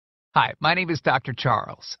Hi, my name is Dr.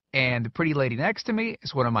 Charles, and the pretty lady next to me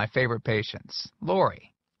is one of my favorite patients,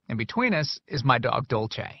 Lori. And between us is my dog,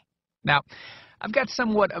 Dolce. Now, I've got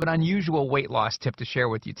somewhat of an unusual weight loss tip to share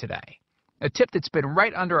with you today. A tip that's been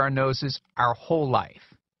right under our noses our whole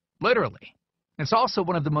life. Literally. It's also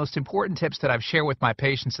one of the most important tips that I've shared with my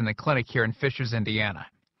patients in the clinic here in Fishers, Indiana.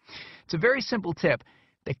 It's a very simple tip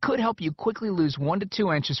that could help you quickly lose 1 to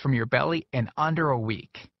 2 inches from your belly in under a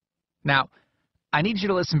week. Now, I need you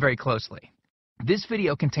to listen very closely. This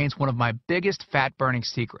video contains one of my biggest fat-burning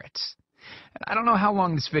secrets. And I don't know how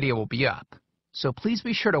long this video will be up, so please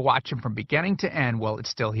be sure to watch it from beginning to end while it's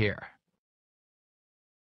still here.